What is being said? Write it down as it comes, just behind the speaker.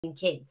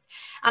kids.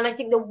 And I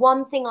think the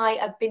one thing I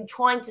have been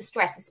trying to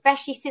stress,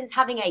 especially since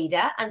having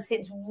Ada and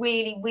since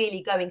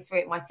really going through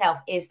it myself,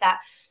 is that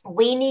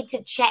we need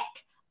to check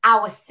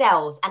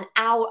ourselves and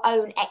our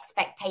own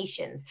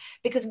expectations,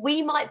 because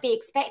we might be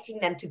expecting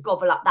them to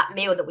gobble up that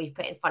meal that we've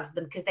put in front of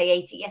them because they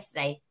ate it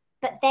yesterday,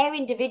 but they're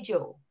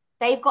individual.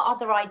 They've got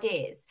other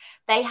ideas.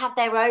 They have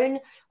their own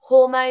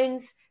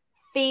hormones,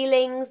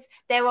 feelings.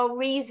 There are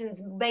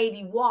reasons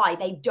maybe why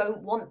they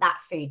don't want that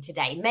food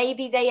today.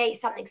 Maybe they ate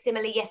something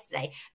similar yesterday.